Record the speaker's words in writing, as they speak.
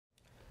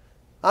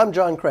I'm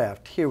John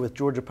Kraft, here with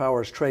Georgia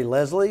Power's Trey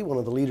Leslie, one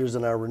of the leaders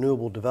in our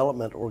Renewable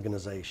Development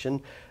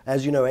Organization.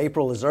 As you know,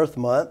 April is Earth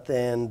Month,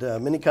 and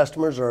many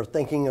customers are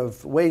thinking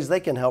of ways they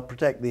can help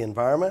protect the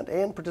environment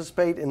and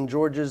participate in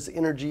Georgia's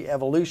energy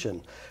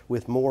evolution,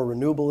 with more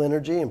renewable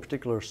energy, in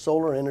particular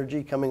solar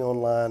energy, coming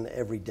online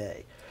every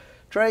day.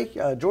 Trey,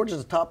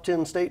 Georgia's a top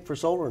 10 state for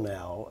solar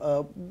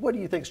now. What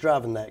do you think is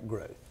driving that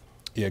growth?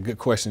 Yeah, good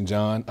question,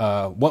 John.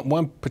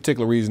 One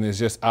particular reason is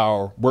just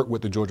our work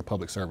with the Georgia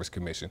Public Service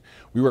Commission.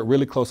 We work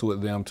really closely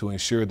with them to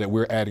ensure that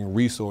we're adding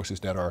resources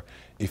that are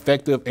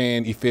effective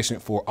and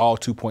efficient for all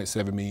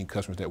 2.7 million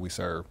customers that we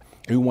serve.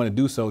 And we want to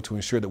do so to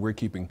ensure that we're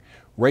keeping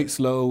rates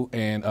low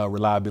and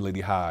reliability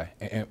high.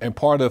 And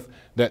part of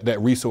that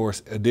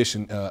resource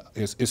addition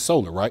is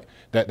solar, right?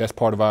 That's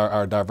part of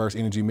our diverse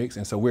energy mix.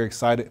 And so we're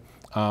excited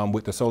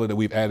with the solar that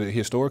we've added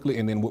historically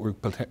and then what we're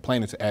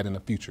planning to add in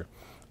the future.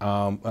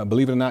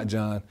 Believe it or not,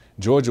 John,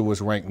 Georgia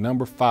was ranked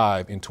number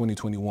 5 in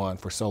 2021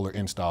 for solar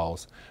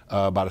installs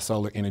by the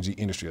Solar Energy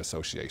Industry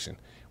Association.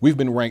 We've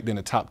been ranked in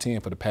the top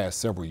 10 for the past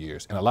several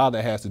years, and a lot of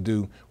that has to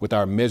do with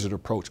our measured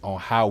approach on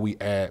how we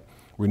add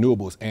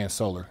renewables and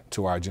solar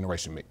to our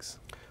generation mix.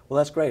 Well,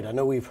 that's great. I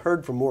know we've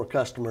heard from more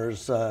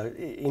customers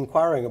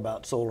inquiring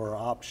about solar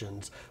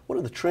options. What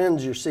are the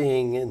trends you're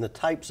seeing in the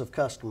types of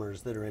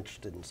customers that are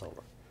interested in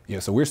solar? Yeah,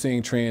 so we're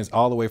seeing trends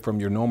all the way from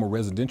your normal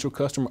residential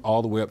customer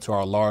all the way up to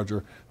our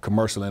larger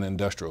commercial and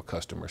industrial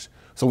customers.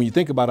 So when you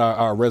think about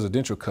our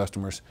residential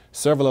customers,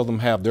 several of them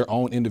have their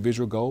own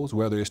individual goals,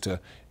 whether it's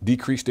to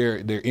decrease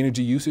their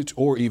energy usage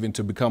or even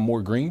to become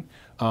more green.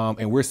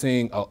 And we're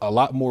seeing a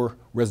lot more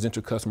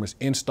residential customers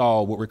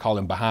install what we're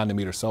calling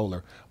behind-the-meter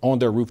solar on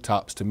their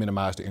rooftops to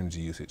minimize their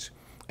energy usage.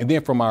 And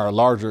then from our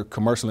larger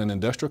commercial and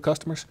industrial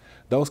customers,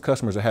 those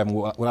customers are having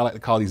what I like to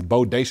call these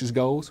bodacious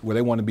goals, where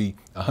they want to be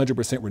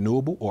 100%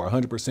 renewable or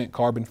 100%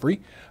 carbon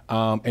free.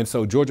 And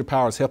so Georgia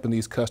Power is helping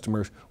these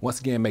customers, once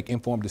again, make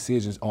informed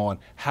decisions on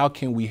how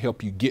can we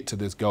help you get to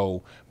this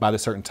goal by the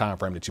certain time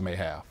frame that you may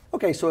have.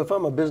 Okay, so if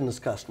I'm a business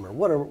customer,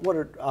 what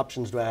are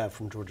options do I have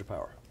from Georgia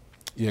Power?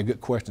 Yeah,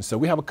 good question. So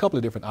we have a couple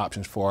of different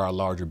options for our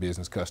larger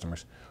business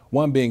customers.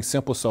 One being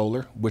Simple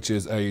Solar, which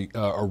is a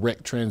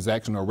REC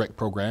transaction or REC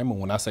program. And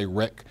when I say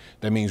REC,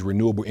 that means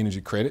Renewable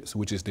Energy Credits,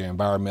 which is the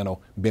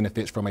environmental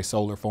benefits from a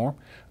solar farm.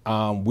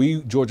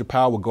 We, Georgia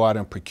Power, will go out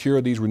and procure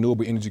these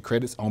renewable energy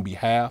credits on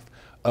behalf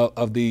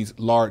of these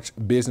large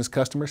business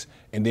customers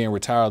and then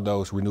retire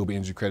those renewable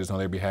energy credits on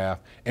their behalf.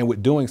 And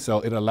with doing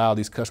so, it allows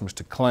these customers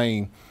to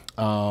claim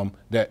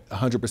that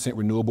 100%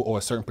 renewable or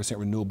a certain percent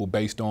renewable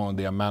based on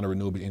the amount of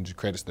renewable energy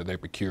credits that they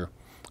procure.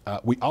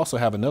 We also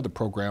have another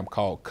program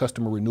called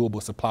Customer Renewable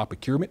Supply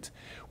Procurement.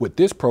 With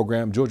this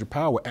program, Georgia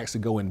Power will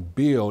actually go and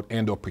build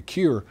and or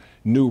procure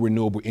new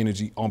renewable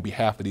energy on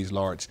behalf of these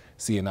large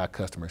C&I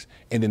customers.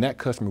 And then that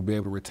customer will be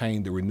able to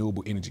retain the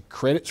renewable energy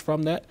credits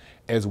from that,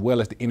 as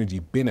well as the energy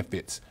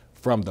benefits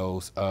from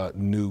those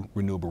new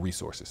renewable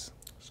resources.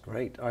 That's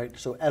great. All right,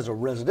 so as a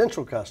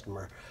residential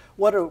customer,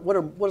 what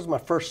is my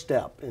first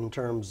step in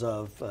terms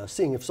of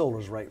seeing if solar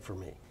is right for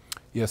me?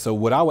 Yeah, so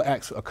what I would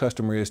ask a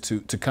customer is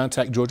to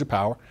contact Georgia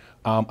Power,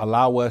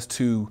 allow us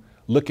to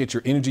look at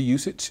your energy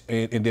usage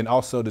and then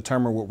also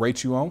determine what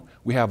rates you own.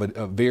 We have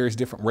various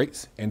different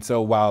rates, and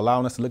so while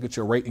allowing us to look at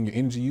your rate and your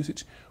energy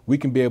usage, we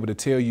can be able to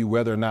tell you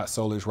whether or not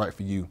solar is right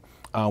for you.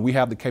 We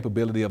have the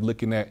capability of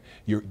looking at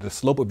the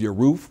slope of your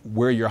roof,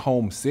 where your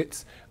home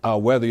sits,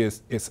 whether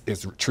it's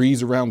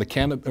trees around the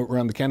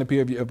canopy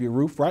of your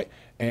roof, right?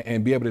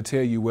 And be able to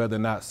tell you whether or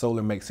not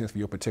solar makes sense for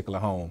your particular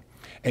home.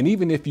 And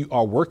even if you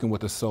are working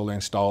with a solar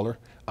installer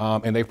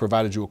and they've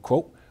provided you a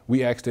quote,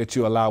 we ask that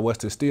you allow us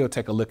to still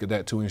take a look at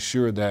that to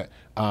ensure that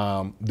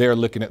they're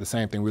looking at the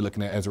same thing we're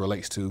looking at as it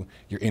relates to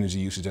your energy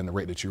usage and the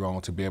rate that you're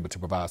on, to be able to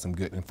provide some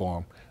good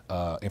informed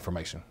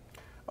information.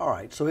 All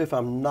right, so if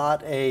I'm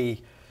not a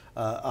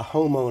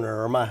homeowner,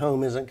 or my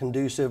home isn't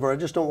conducive, or I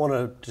just don't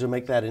want to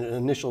make that an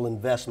initial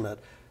investment,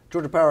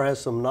 Georgia Power has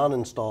some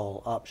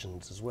non-install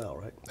options as well,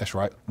 right? That's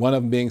right. One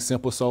of them being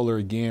Simple Solar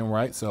again,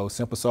 right? So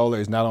Simple Solar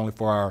is not only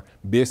for our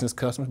business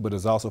customers, but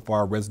it's also for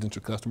our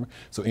residential customer.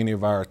 So any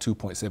of our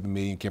 2.7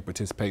 million can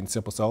participate in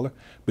Simple Solar.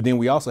 But then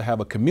we also have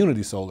a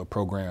community solar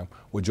program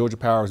where Georgia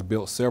Power has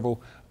built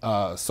several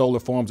solar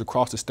farms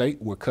across the state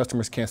where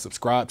customers can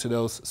subscribe to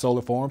those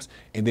solar farms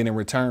and then in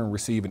return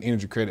receive an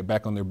energy credit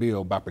back on their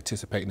bill by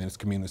participating in this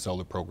community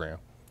solar program.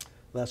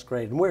 That's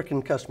great. And where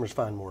can customers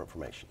find more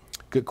information?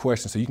 Good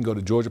question. So you can go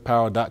to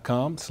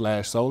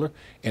georgiapower.com/solar,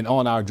 and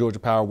on our Georgia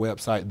Power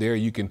website there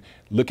you can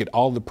look at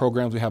all the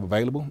programs we have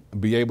available,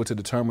 be able to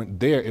determine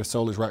there if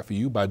solar is right for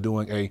you by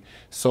doing a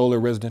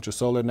residential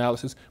solar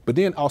analysis, but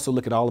then also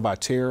look at all of our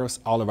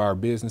tariffs, all of our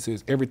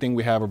businesses, everything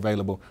we have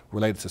available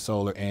related to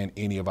solar and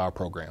any of our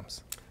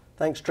programs.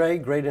 Thanks, Trey.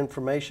 Great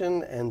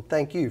information, and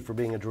thank you for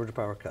being a Georgia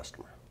Power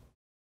customer.